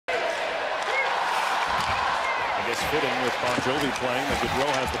Just fitting with Bon Jovi playing. The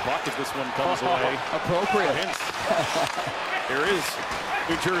Gaudreau has the pocket. This one comes away. Appropriate. Here is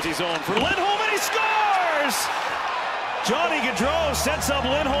New Jersey's own for Lindholm, and he scores! Johnny Gaudreau sets up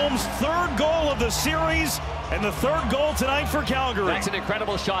Lindholm's third goal of the series and the third goal tonight for Calgary. That's an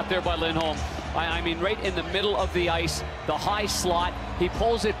incredible shot there by Lindholm. I mean, right in the middle of the ice, the high slot. He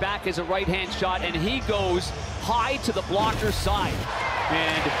pulls it back as a right-hand shot, and he goes high to the blocker's side.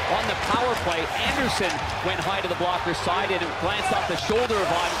 And on the power play, Anderson went high to the blocker's side and glanced off the shoulder of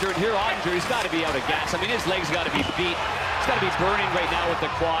Ottinger. And here Ottinger, he's got to be out of gas. I mean, his legs got to be beat. He's got to be burning right now with the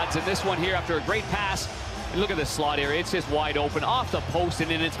quads. And this one here, after a great pass, and look at the slot area. It's just wide open off the post,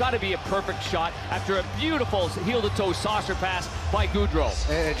 and it's got to be a perfect shot after a beautiful heel-to-toe saucer pass by Gaudreau.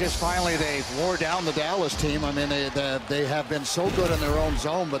 Just finally, they wore down the Dallas team. I mean, they have been so good in their own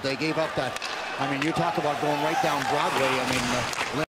zone, but they gave up that. I mean, you talk about going right down Broadway. I mean,